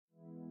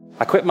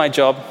I quit my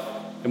job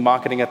in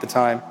marketing at the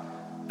time,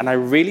 and I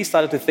really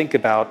started to think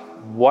about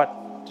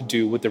what to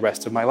do with the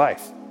rest of my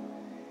life.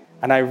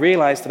 And I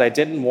realized that I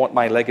didn't want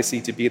my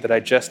legacy to be that I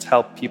just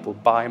helped people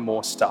buy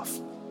more stuff.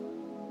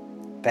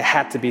 There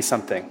had to be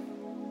something.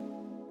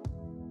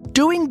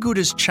 Doing good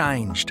has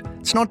changed.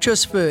 It's not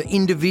just for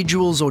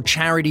individuals or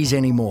charities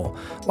anymore.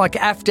 Like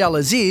Afdhel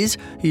Aziz,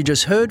 who you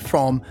just heard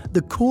from,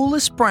 the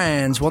coolest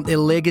brands want their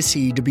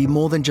legacy to be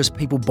more than just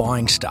people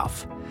buying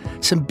stuff.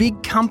 Some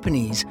big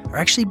companies are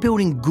actually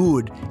building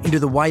good into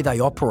the way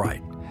they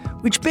operate.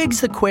 Which begs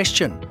the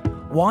question,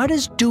 why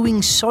does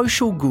doing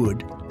social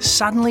good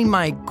suddenly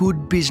make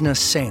good business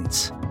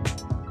sense?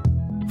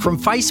 From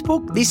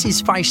Facebook, this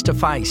is Face to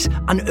Face,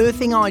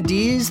 unearthing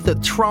ideas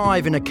that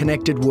thrive in a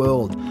connected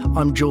world.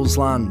 I'm Jules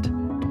Lund.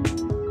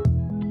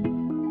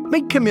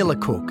 Meet Camilla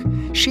Cooke.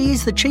 She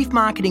is the Chief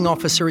Marketing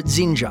Officer at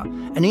Xinja,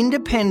 an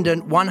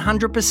independent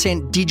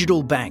 100%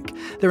 digital bank.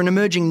 They're an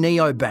emerging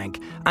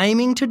neobank,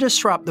 aiming to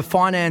disrupt the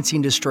finance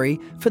industry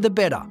for the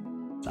better.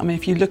 I mean,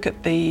 if you look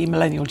at the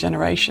millennial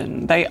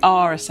generation, they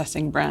are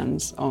assessing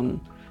brands on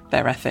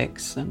their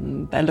ethics,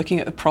 and they're looking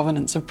at the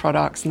provenance of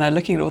products, and they're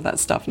looking at all that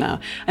stuff now.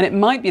 And it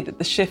might be that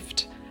the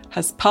shift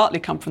has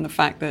partly come from the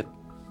fact that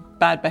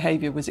bad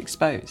behaviour was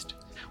exposed.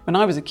 When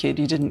I was a kid,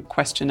 you didn't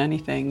question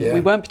anything. Yeah.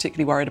 We weren't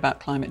particularly worried about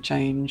climate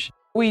change.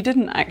 We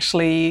didn't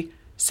actually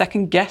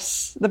second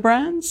guess the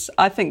brands.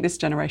 I think this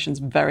generation's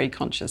very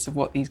conscious of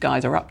what these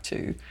guys are up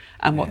to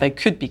and what they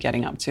could be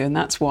getting up to, and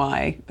that's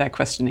why they're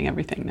questioning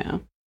everything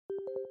now.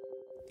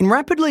 In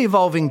rapidly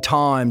evolving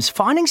times,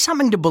 finding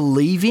something to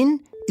believe in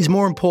is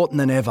more important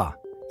than ever.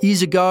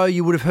 Years ago,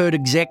 you would have heard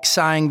execs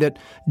saying that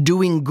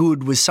doing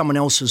good was someone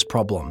else's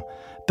problem.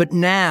 But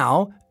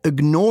now,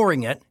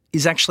 ignoring it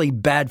is actually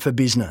bad for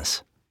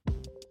business.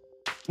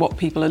 What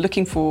people are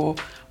looking for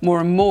more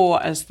and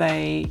more as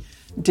they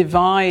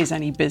devise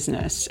any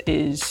business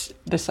is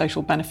the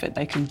social benefit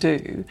they can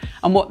do.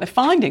 And what they're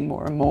finding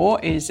more and more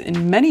is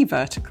in many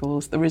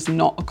verticals, there is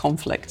not a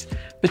conflict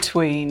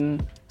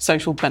between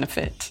social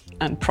benefit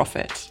and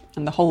profit.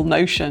 And the whole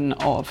notion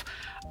of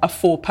a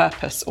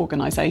for-purpose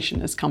organisation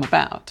has come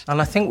about.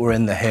 And I think we're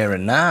in the here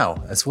and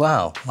now as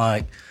well.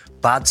 Like,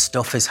 bad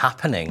stuff is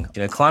happening.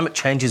 You know, climate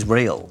change is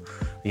real.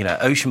 You know,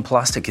 ocean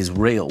plastic is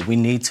real. We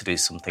need to do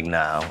something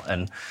now.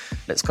 And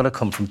it's got to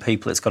come from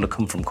people. It's got to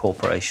come from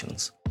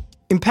corporations.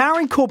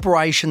 Empowering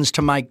corporations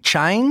to make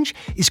change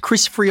is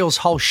Chris Freel's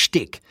whole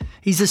shtick.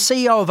 He's the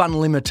CEO of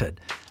UnLtd,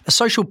 a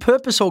social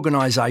purpose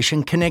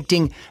organisation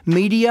connecting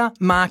media,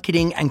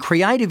 marketing and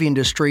creative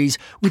industries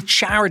with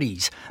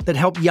charities that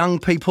help young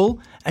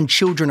people and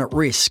children at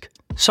risk.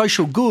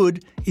 Social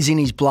good is in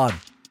his blood.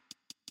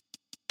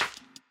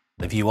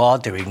 If you are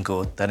doing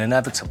good, then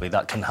inevitably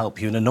that can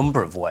help you in a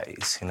number of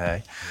ways, you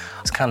know.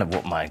 It's kind of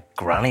what my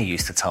granny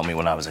used to tell me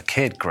when I was a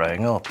kid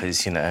growing up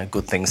is, you know,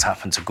 good things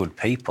happen to good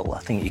people. I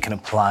think you can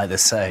apply the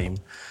same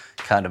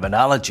kind of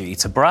analogy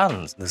to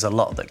brands. There's a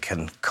lot that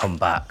can come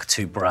back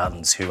to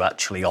brands who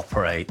actually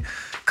operate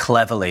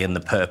cleverly in the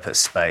purpose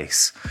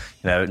space.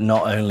 You know,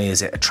 not only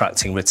is it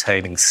attracting,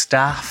 retaining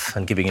staff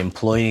and giving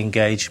employee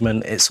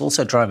engagement, it's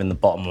also driving the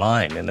bottom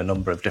line in a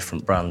number of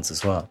different brands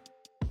as well.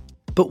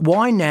 But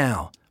why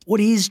now? What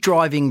is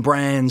driving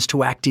brands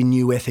to act in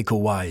new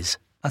ethical ways?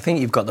 I think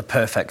you've got the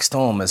perfect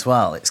storm as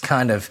well. It's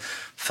kind of,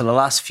 for the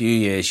last few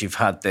years, you've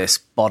had this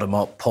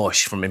bottom-up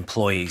push from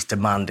employees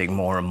demanding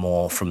more and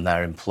more from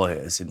their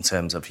employers in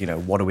terms of, you know,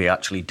 what are we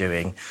actually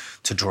doing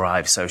to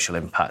drive social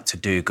impact, to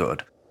do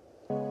good?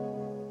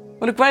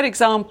 Well, a great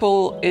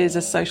example is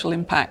a social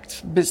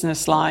impact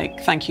business like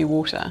Thank You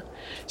Water.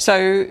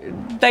 So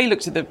they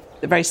looked at the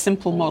very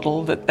simple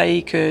model that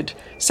they could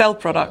sell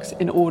products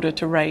in order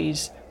to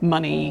raise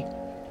money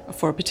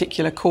for a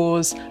particular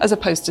cause, as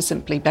opposed to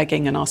simply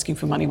begging and asking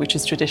for money, which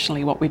is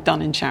traditionally what we've done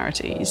in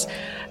charities,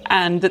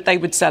 and that they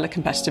would sell a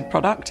competitive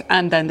product,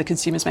 and then the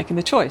consumer's making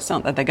the choice,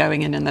 aren't they? They're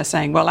going in and they're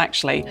saying, well,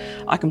 actually,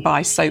 I can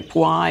buy soap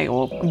Y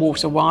or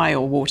water Y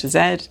or water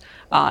Z.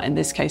 In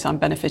this case, I'm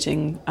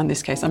benefiting, in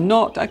this case, I'm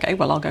not. Okay,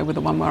 well, I'll go with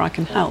the one where I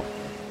can help.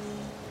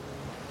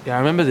 Yeah, I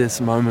remember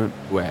this moment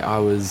where I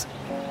was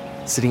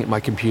sitting at my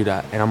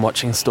computer and I'm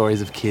watching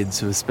stories of kids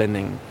who are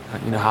spending,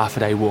 half a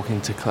day walking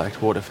to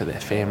collect water for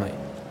their family.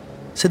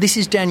 So this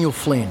is Daniel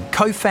Flynn,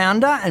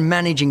 co-founder and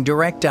managing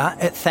director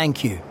at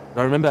Thank You.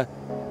 I remember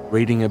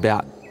reading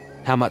about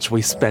how much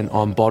we spent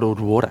on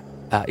bottled water.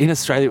 In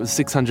Australia, it was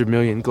 600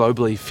 million,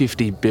 globally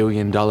 $50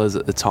 billion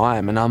at the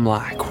time. And I'm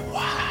like,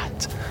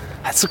 what?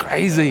 That's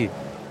crazy.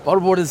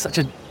 Bottled water is such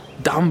a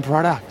dumb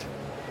product.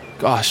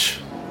 Gosh,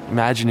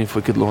 imagine if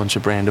we could launch a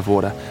brand of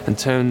water and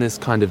turn this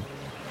kind of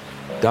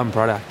dumb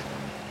product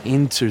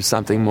into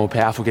something more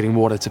powerful, getting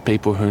water to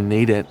people who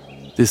need it.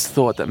 This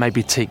thought that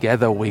maybe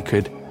together we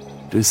could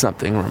do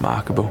something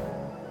remarkable.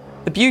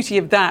 The beauty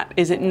of that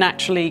is it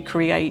naturally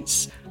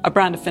creates a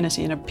brand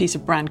affinity and a piece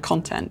of brand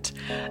content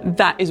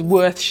that is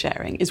worth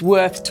sharing, is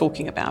worth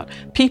talking about.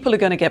 People are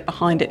going to get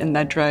behind it in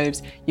their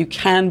droves. You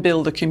can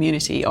build a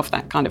community of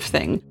that kind of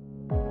thing.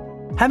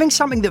 Having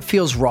something that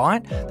feels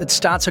right, that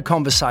starts a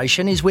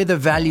conversation, is where the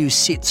value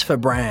sits for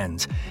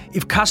brands.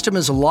 If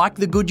customers like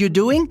the good you're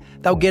doing,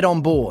 they'll get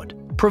on board,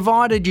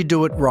 provided you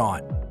do it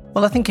right.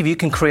 Well, I think if you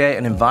can create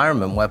an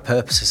environment where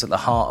purpose is at the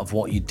heart of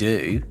what you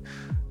do,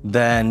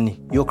 then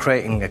you're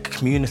creating a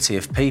community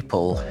of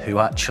people who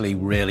actually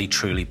really,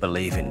 truly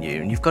believe in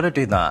you. And you've got to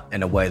do that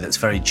in a way that's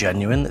very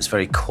genuine, that's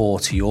very core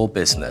to your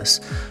business.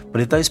 But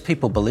if those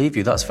people believe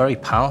you, that's very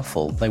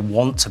powerful. They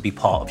want to be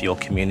part of your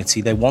community,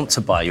 they want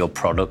to buy your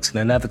products, and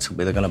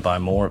inevitably they're going to buy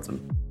more of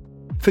them.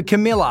 For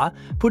Camilla,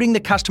 putting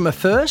the customer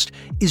first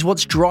is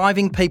what's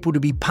driving people to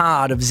be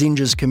part of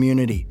Xinja's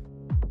community.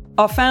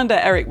 Our founder,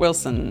 Eric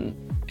Wilson,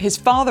 his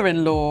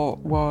father-in-law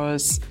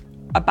was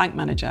a bank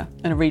manager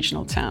in a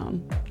regional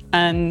town.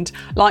 And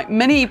like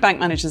many bank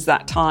managers at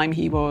that time,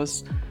 he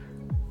was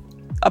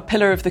a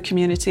pillar of the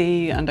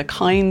community and a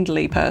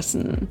kindly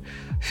person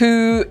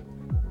who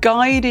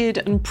guided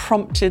and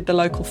prompted the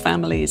local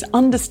families,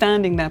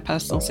 understanding their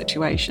personal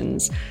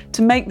situations,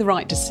 to make the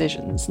right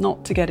decisions,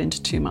 not to get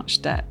into too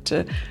much debt,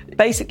 to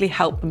basically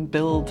help them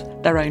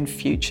build their own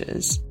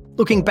futures.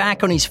 Looking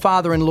back on his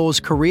father-in-law's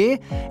career,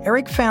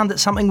 Eric found that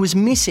something was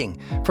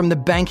missing from the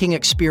banking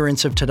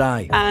experience of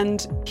today.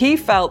 And he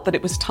felt that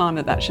it was time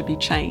that should be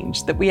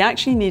changed, that we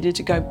actually needed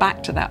to go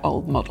back to that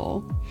old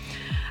model.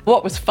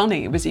 What was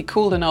funny was he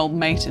called an old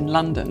mate in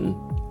London,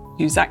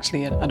 who's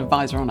actually an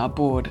advisor on our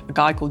board, a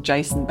guy called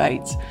Jason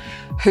Bates,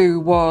 who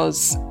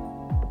was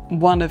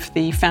one of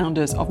the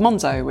founders of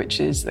Monzo,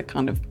 which is the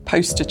kind of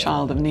poster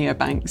child of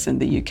neobanks in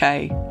the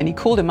UK. And he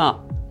called him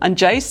up. And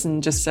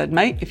Jason just said,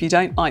 mate, if you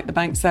don't like the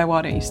banks there,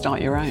 why don't you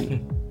start your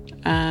own?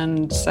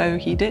 And so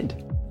he did.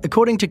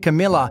 According to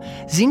Camilla,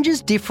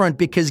 Xinja's different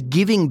because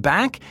giving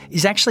back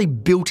is actually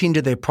built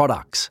into their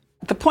products.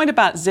 The point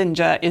about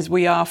Xinja is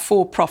we are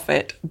for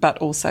profit, but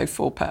also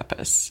for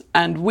purpose.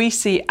 And we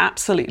see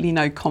absolutely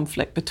no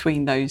conflict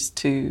between those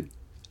two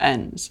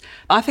ends.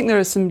 I think there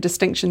are some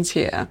distinctions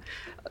here.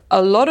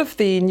 A lot of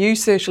the new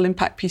social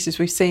impact pieces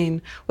we've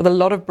seen with a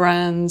lot of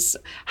brands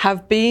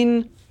have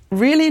been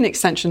really an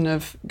extension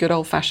of good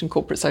old-fashioned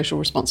corporate social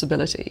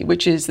responsibility,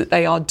 which is that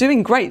they are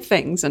doing great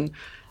things, and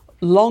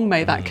long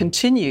may that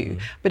continue,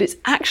 but it's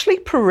actually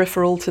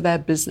peripheral to their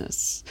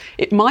business.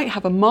 It might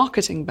have a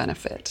marketing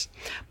benefit,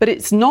 but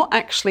it's not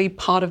actually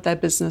part of their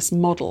business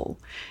model.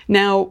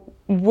 Now,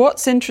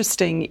 what's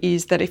interesting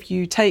is that if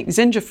you take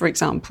Xinja, for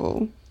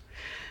example,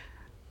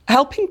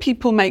 helping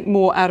people make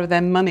more out of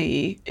their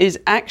money is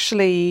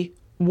actually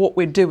what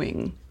we're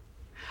doing.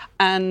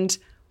 And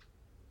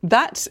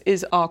that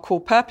is our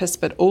core purpose,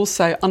 but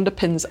also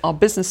underpins our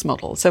business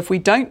model. So if we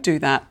don't do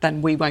that,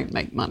 then we won't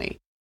make money.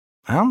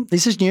 Well,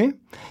 this is new.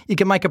 You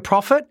can make a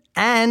profit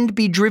and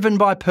be driven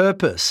by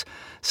purpose.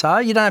 So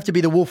you don't have to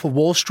be the Wolf of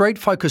Wall Street,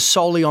 focused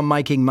solely on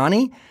making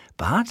money,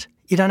 but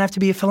you don't have to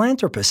be a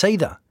philanthropist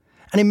either.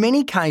 And in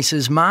many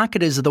cases,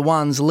 marketers are the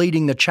ones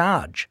leading the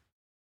charge.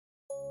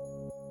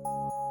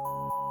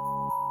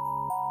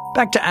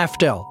 Back to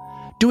Afdhel.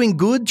 Doing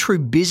good through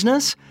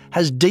business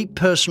has deep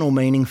personal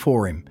meaning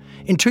for him.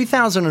 In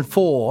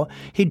 2004,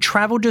 he'd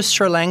travelled to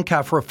Sri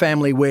Lanka for a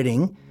family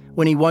wedding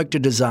when he woke to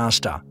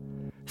disaster.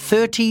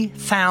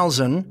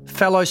 30,000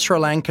 fellow Sri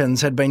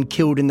Lankans had been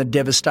killed in the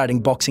devastating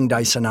Boxing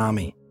Day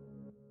tsunami.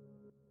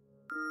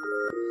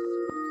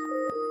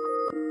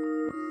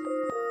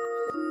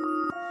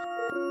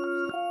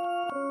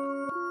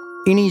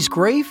 In his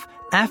grief,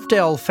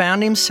 Afdhel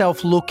found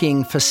himself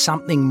looking for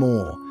something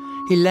more.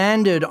 He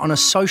landed on a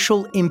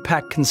social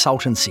impact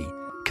consultancy,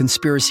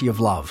 Conspiracy of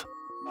Love.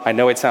 I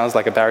know it sounds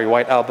like a Barry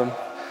White album,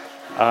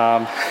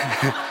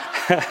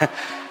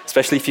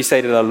 especially if you say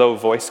it in a low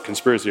voice,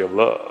 Conspiracy of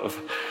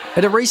Love.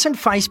 At a recent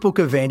Facebook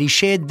event, he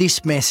shared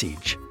this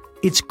message.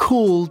 It's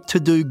cool to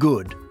do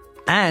good,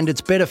 and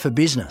it's better for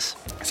business.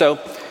 So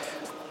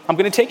I'm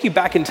going to take you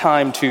back in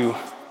time to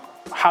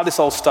how this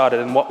all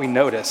started and what we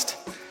noticed.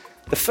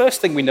 The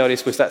first thing we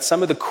noticed was that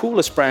some of the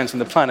coolest brands on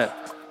the planet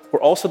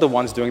were also the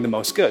ones doing the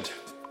most good.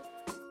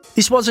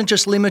 This wasn't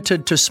just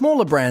limited to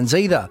smaller brands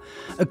either.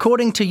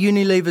 According to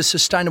Unilever's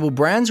Sustainable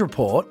Brands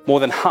report, more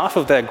than half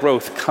of their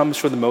growth comes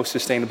from the most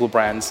sustainable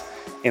brands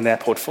in their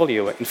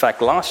portfolio. In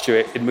fact, last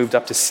year, it moved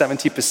up to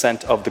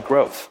 70% of the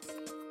growth.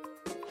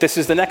 This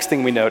is the next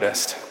thing we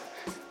noticed.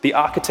 The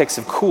architects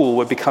of cool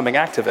were becoming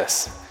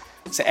activists.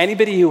 So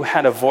anybody who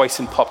had a voice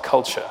in pop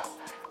culture,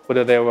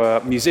 whether they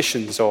were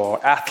musicians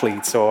or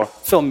athletes or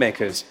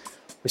filmmakers,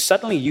 were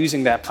suddenly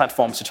using their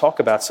platforms to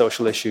talk about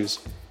social issues,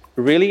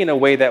 really in a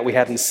way that we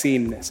hadn't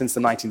seen since the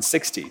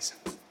 1960s.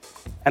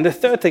 And the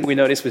third thing we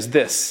noticed was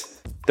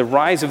this, the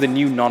rise of the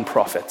new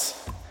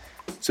nonprofits.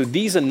 So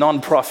these are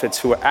nonprofits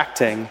who are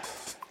acting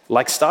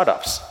like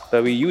startups,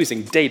 that were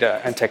using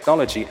data and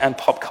technology and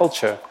pop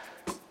culture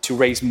to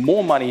raise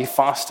more money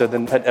faster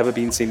than had ever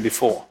been seen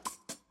before.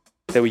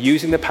 They were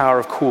using the power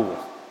of cool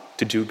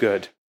to do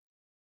good.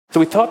 So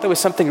we thought there was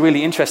something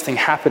really interesting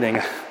happening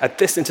at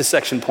this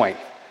intersection point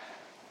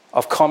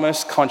of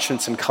commerce,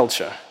 conscience, and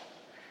culture.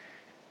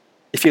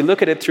 If you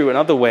look at it through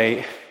another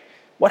way,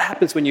 what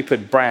happens when you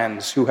put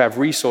brands who have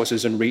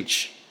resources and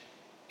reach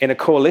in a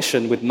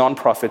coalition with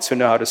nonprofits who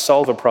know how to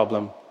solve a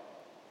problem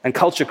and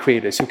culture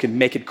creators who can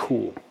make it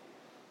cool,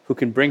 who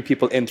can bring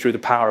people in through the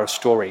power of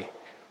story.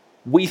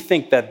 We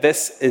think that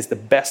this is the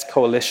best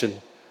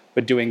coalition for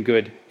doing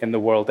good in the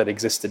world that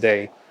exists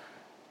today.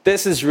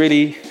 This is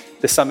really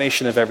the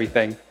summation of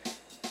everything.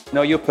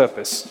 Know your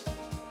purpose.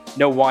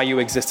 Know why you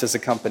exist as a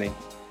company.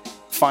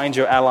 Find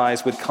your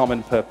allies with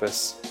common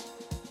purpose.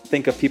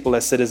 Think of people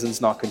as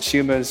citizens, not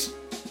consumers.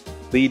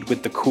 Lead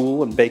with the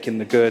cool and bake in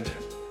the good.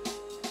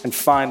 And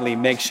finally,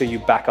 make sure you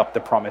back up the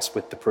promise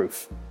with the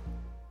proof.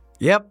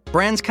 Yep,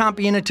 brands can't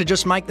be in it to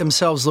just make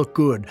themselves look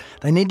good.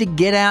 They need to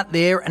get out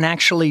there and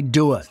actually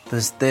do it.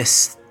 There's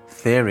this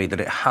theory that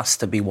it has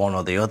to be one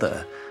or the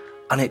other,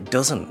 and it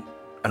doesn't.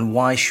 And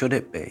why should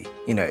it be?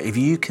 You know, if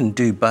you can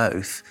do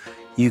both,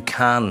 you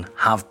can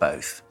have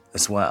both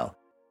as well.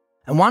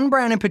 And one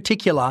brand in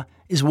particular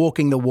is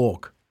walking the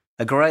walk.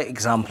 A great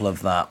example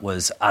of that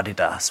was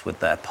Adidas with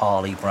their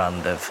Parley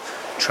brand of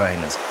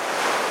trainers.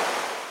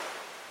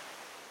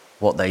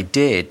 What they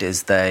did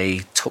is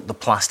they took the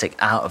plastic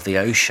out of the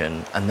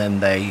ocean and then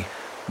they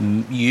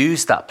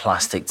used that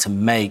plastic to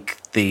make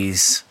the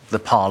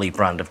Parley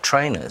brand of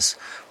trainers.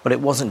 But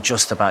it wasn't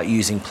just about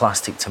using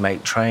plastic to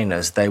make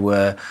trainers. They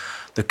were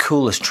the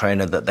coolest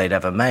trainer that they'd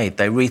ever made.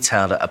 They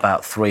retailed at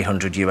about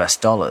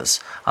 $300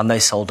 and they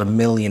sold 1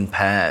 million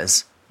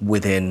pairs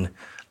within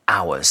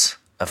hours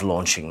of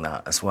launching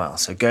that as well.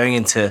 So going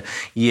into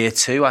year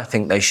 2, I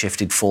think they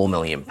shifted 4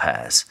 million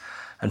pairs.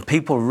 And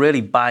people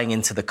really buying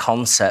into the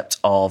concept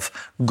of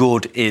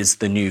good is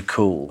the new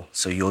cool.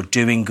 So you're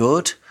doing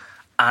good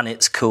and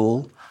it's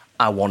cool.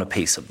 I want a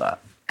piece of that.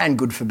 And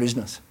good for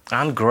business.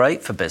 And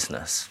great for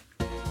business.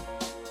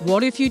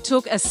 What if you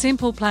took a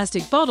simple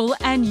plastic bottle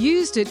and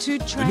used it to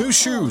The new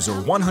shoes are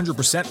 100%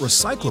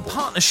 recyclable.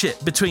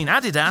 Partnership between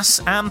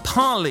Adidas and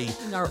Parley.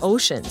 Our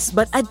oceans,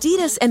 but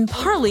Adidas and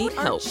Parley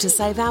help to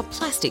save our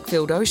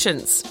plastic-filled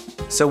oceans.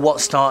 So what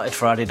started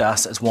for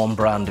Adidas as one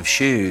brand of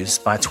shoes,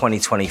 by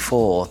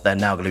 2024, they're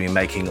now going to be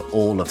making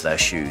all of their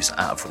shoes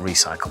out of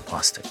recycled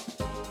plastic.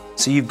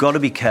 So you've got to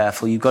be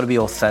careful, you've got to be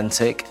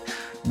authentic.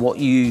 What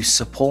you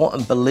support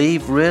and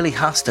believe really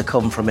has to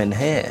come from in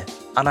here.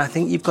 And I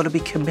think you've got to be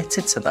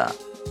committed to that.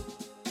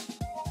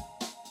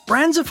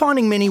 Brands are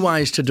finding many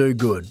ways to do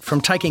good,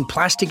 from taking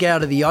plastic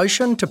out of the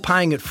ocean to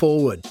paying it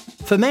forward.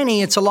 For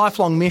many, it's a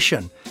lifelong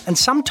mission, and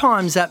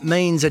sometimes that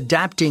means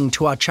adapting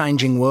to our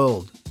changing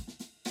world.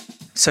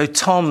 So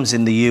Tom's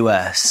in the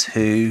US,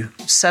 who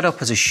set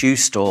up as a shoe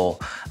store,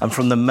 and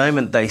from the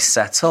moment they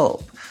set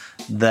up,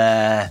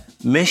 their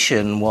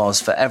mission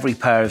was for every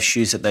pair of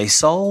shoes that they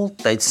sold,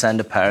 they'd send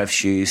a pair of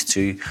shoes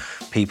to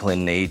people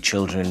in need,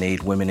 children in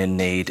need, women in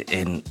need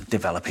in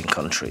developing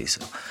countries.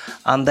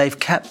 And they've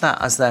kept that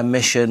as their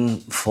mission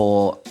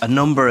for a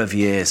number of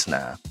years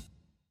now.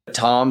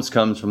 Tom's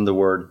comes from the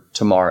word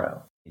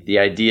tomorrow. The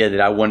idea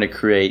that I want to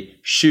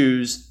create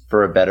shoes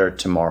for a better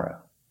tomorrow.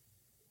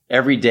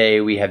 Every day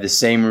we have the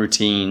same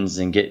routines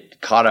and get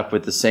caught up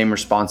with the same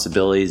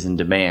responsibilities and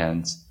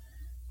demands,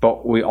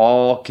 but we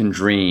all can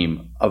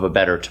dream of a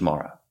better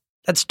tomorrow.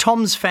 That's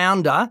Tom's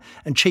founder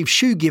and chief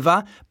shoe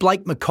giver,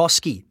 Blake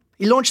McCoskey.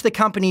 He launched the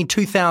company in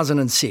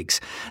 2006.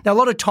 Now, a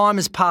lot of time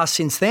has passed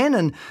since then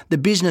and the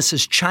business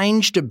has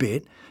changed a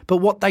bit, but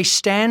what they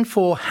stand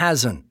for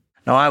hasn't.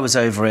 Now, I was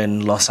over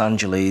in Los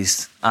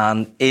Angeles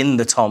and in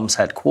the Tom's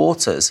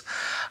headquarters,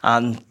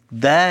 and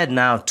they're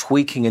now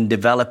tweaking and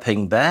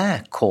developing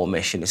their core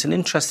mission. It's an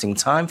interesting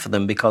time for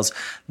them because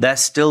they're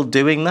still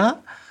doing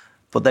that,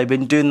 but they've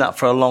been doing that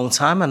for a long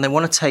time and they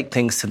want to take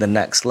things to the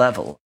next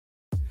level.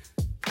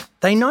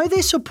 They know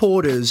their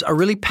supporters are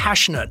really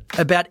passionate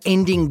about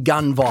ending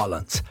gun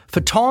violence. For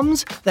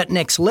Tom's, that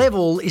next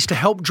level is to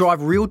help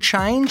drive real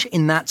change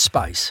in that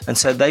space. And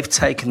so they've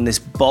taken this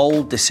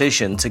bold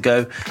decision to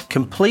go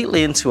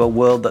completely into a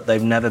world that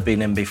they've never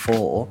been in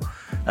before,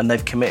 and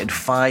they've committed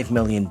 $5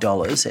 million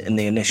in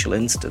the initial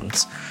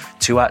instance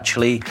to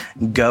actually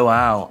go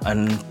out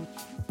and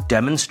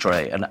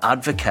demonstrate and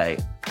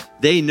advocate.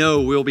 They know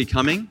we'll be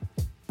coming,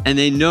 and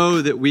they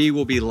know that we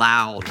will be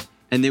loud,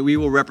 and that we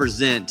will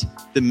represent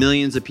the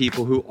millions of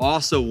people who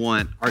also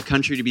want our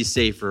country to be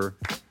safer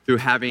through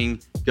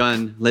having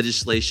gun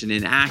legislation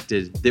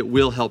enacted that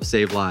will help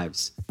save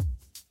lives.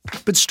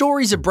 But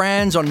stories of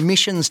brands on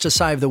missions to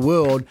save the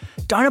world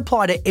don't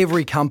apply to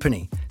every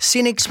company.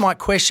 Cynics might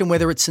question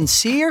whether it's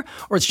sincere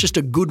or it's just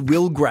a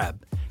goodwill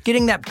grab.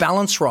 Getting that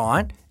balance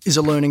right is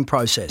a learning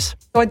process.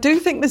 So I do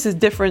think there's a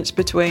difference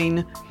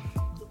between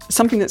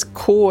something that's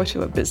core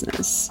to a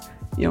business.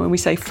 You know, when we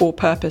say for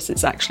purpose,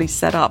 it's actually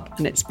set up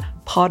and it's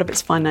part of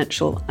its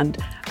financial and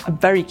a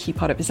very key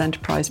part of its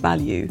enterprise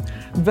value,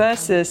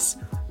 versus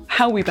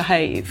how we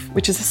behave,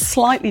 which is a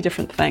slightly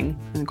different thing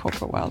in the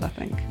corporate world, I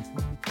think.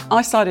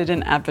 I started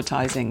in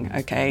advertising,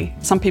 okay?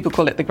 Some people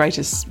call it the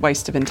greatest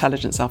waste of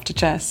intelligence after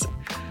chess.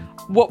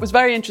 What was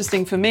very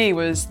interesting for me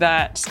was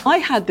that I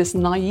had this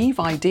naive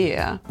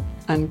idea,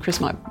 and Chris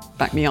might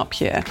back me up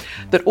here,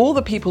 that all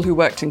the people who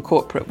worked in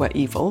corporate were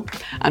evil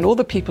and all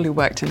the people who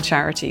worked in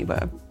charity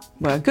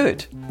were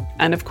good.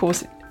 And of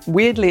course,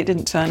 Weirdly, it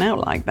didn't turn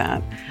out like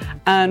that.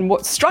 And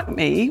what struck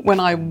me when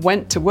I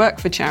went to work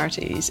for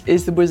charities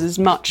is there was as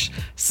much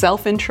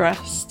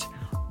self-interest,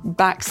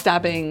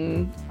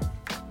 backstabbing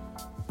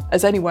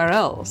as anywhere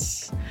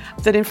else.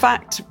 That in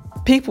fact,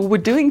 people were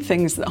doing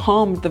things that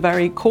harmed the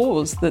very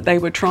cause that they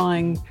were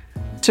trying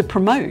to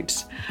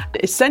promote.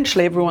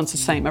 Essentially, everyone's the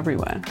same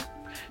everywhere.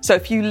 So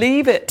if you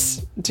leave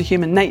it to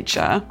human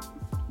nature,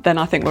 then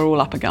I think we're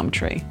all up a gum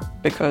tree,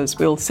 because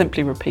we'll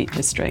simply repeat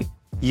history.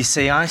 You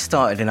see, I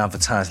started in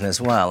advertising as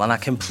well, and I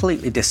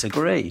completely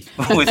disagree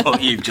with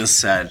what you've just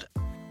said.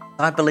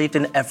 I believed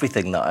in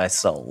everything that I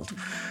sold.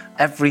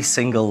 Every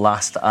single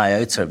last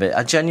iota of it.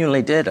 I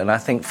genuinely did. And I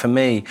think for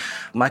me,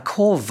 my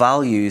core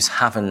values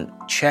haven't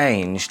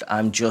changed.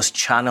 I'm just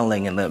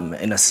channeling them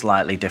in a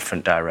slightly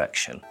different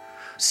direction.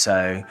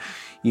 So,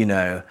 you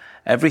know,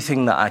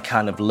 everything that I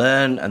kind of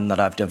learned and that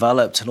I've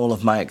developed and all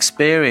of my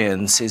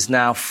experience is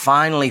now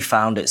finally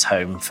found its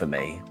home for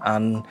me.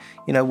 And,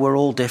 you know, we're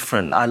all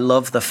different. I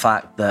love the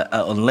fact that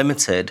at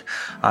UnLtd,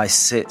 I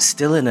sit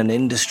still in an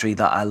industry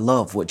that I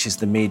love, which is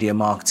the media,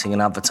 marketing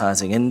and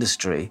advertising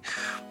industry.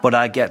 But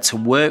I get to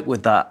work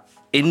with that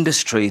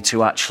industry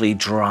to actually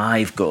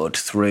drive good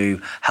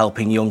through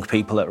helping young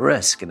people at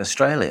risk in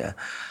Australia.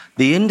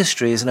 The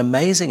industry is an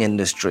amazing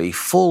industry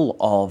full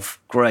of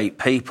great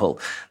people.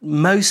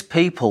 Most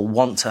people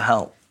want to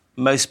help.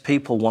 Most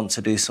people want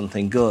to do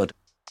something good.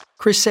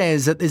 Chris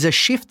says that there's a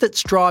shift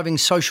that's driving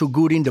social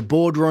good into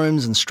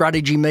boardrooms and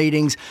strategy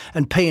meetings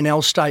and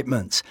P&L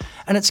statements,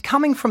 and it's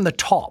coming from the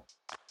top.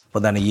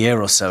 But then a year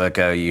or so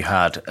ago, you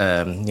had,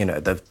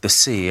 the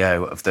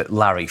CEO of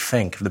Larry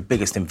Fink, of the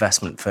biggest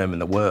investment firm in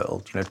the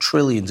world,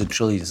 trillions and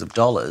trillions of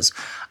dollars,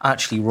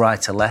 actually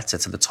write a letter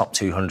to the top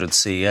 200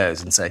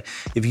 CEOs and say,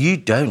 if you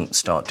don't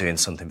start doing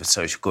something for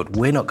social good,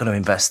 we're not going to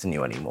invest in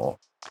you anymore.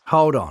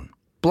 Hold on.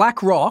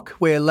 BlackRock,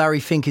 where Larry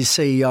Fink is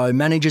CEO,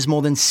 manages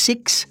more than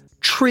 $6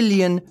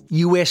 trillion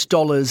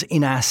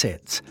in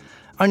assets.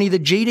 Only the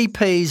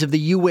GDPs of the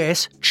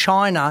US,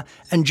 China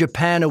and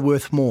Japan are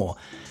worth more.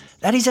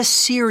 That is a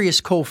serious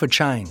call for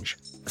change.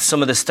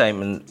 Some of the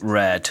statement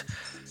read,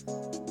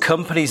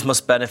 companies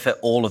must benefit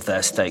all of their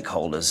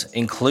stakeholders,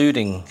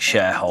 including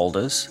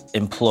shareholders,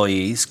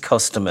 employees,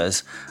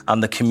 customers,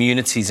 and the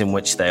communities in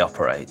which they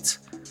operate.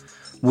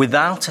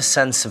 Without a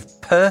sense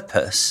of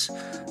purpose,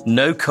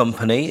 no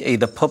company,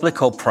 either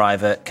public or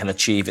private, can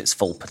achieve its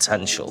full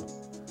potential.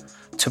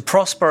 To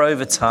prosper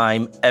over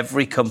time,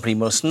 every company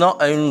must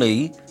not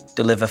only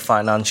deliver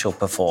financial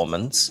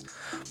performance,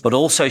 but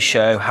also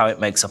show how it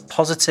makes a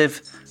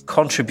positive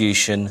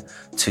contribution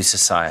to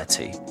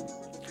society.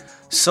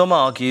 Some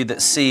argue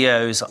that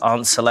CEOs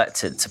aren't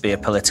selected to be a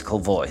political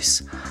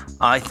voice.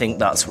 I think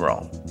that's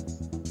wrong.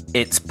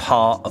 It's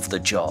part of the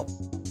job.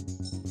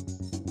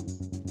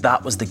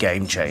 That was the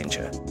game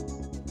changer.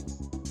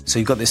 So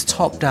you've got this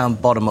top-down,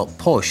 bottom-up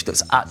push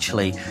that's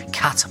actually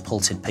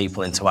catapulted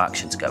people into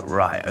action to go,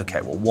 right, okay,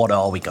 well, what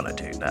are we going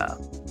to do now?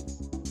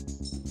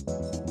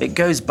 It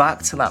goes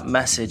back to that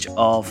message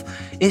of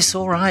it's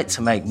all right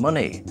to make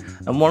money.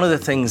 And one of the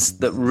things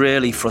that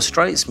really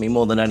frustrates me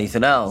more than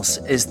anything else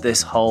is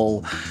this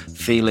whole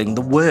feeling,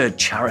 the word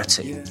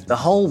charity. The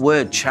whole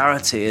word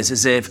charity is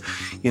as if,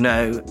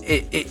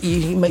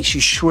 it makes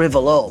you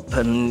shrivel up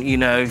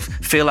and,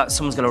 feel like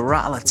someone's going to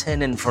rattle a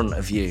tin in front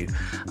of you.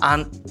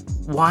 And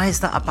why is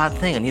that a bad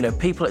thing? And,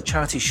 people at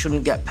charity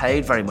shouldn't get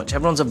paid very much.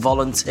 Everyone's a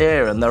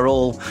volunteer and they're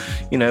all,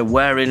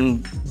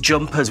 wearing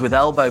jumpers with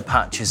elbow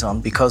patches on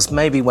because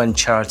maybe when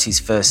charities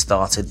first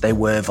started, they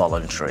were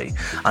voluntary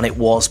and it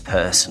was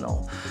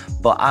personal.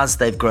 But as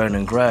they've grown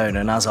and grown,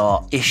 and as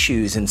our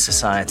issues in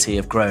society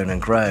have grown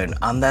and grown,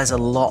 and there's a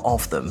lot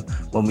of them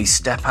when we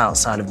step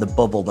outside of the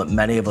bubble that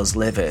many of us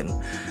live in,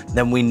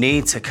 then we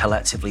need to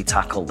collectively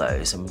tackle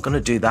those. And we're going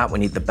to do that. We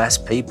need the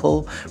best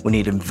people. We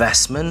need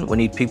investment. We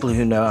need people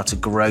who know how to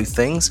grow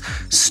things,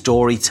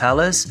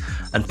 storytellers,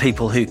 and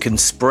people who can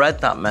spread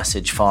that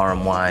message far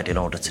and wide in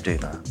order to do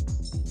that.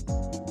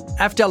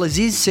 Afdhel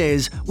Aziz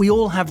says we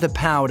all have the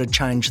power to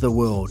change the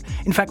world.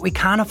 In fact, we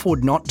can't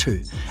afford not to.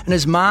 And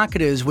as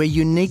marketers, we're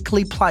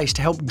uniquely placed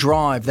to help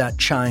drive that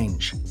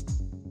change.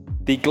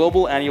 The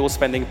global annual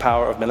spending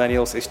power of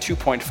millennials is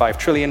 $2.5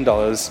 trillion,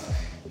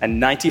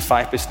 and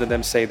 95% of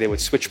them say they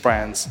would switch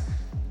brands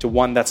to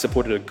one that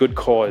supported a good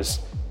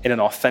cause in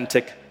an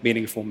authentic,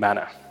 meaningful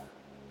manner.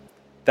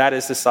 That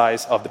is the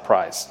size of the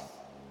prize.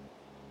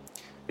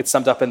 It's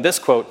summed up in this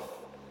quote: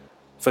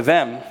 for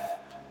them,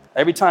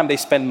 every time they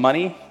spend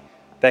money,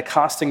 they're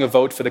casting a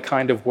vote for the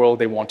kind of world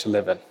they want to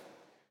live in.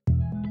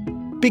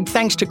 Big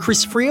thanks to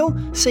Chris Freel,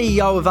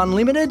 CEO of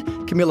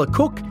UnLtd, Camilla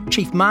Cooke,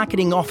 Chief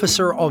Marketing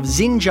Officer of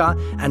Xinja,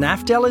 and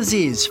Afdhel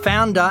Aziz,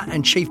 Founder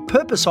and Chief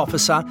Purpose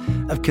Officer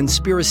of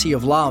Conspiracy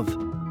of Love.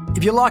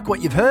 If you like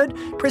what you've heard,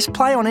 press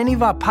play on any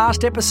of our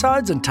past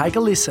episodes and take a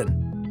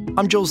listen.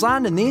 I'm Jules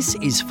Lund and this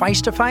is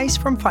Face to Face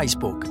from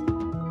Facebook.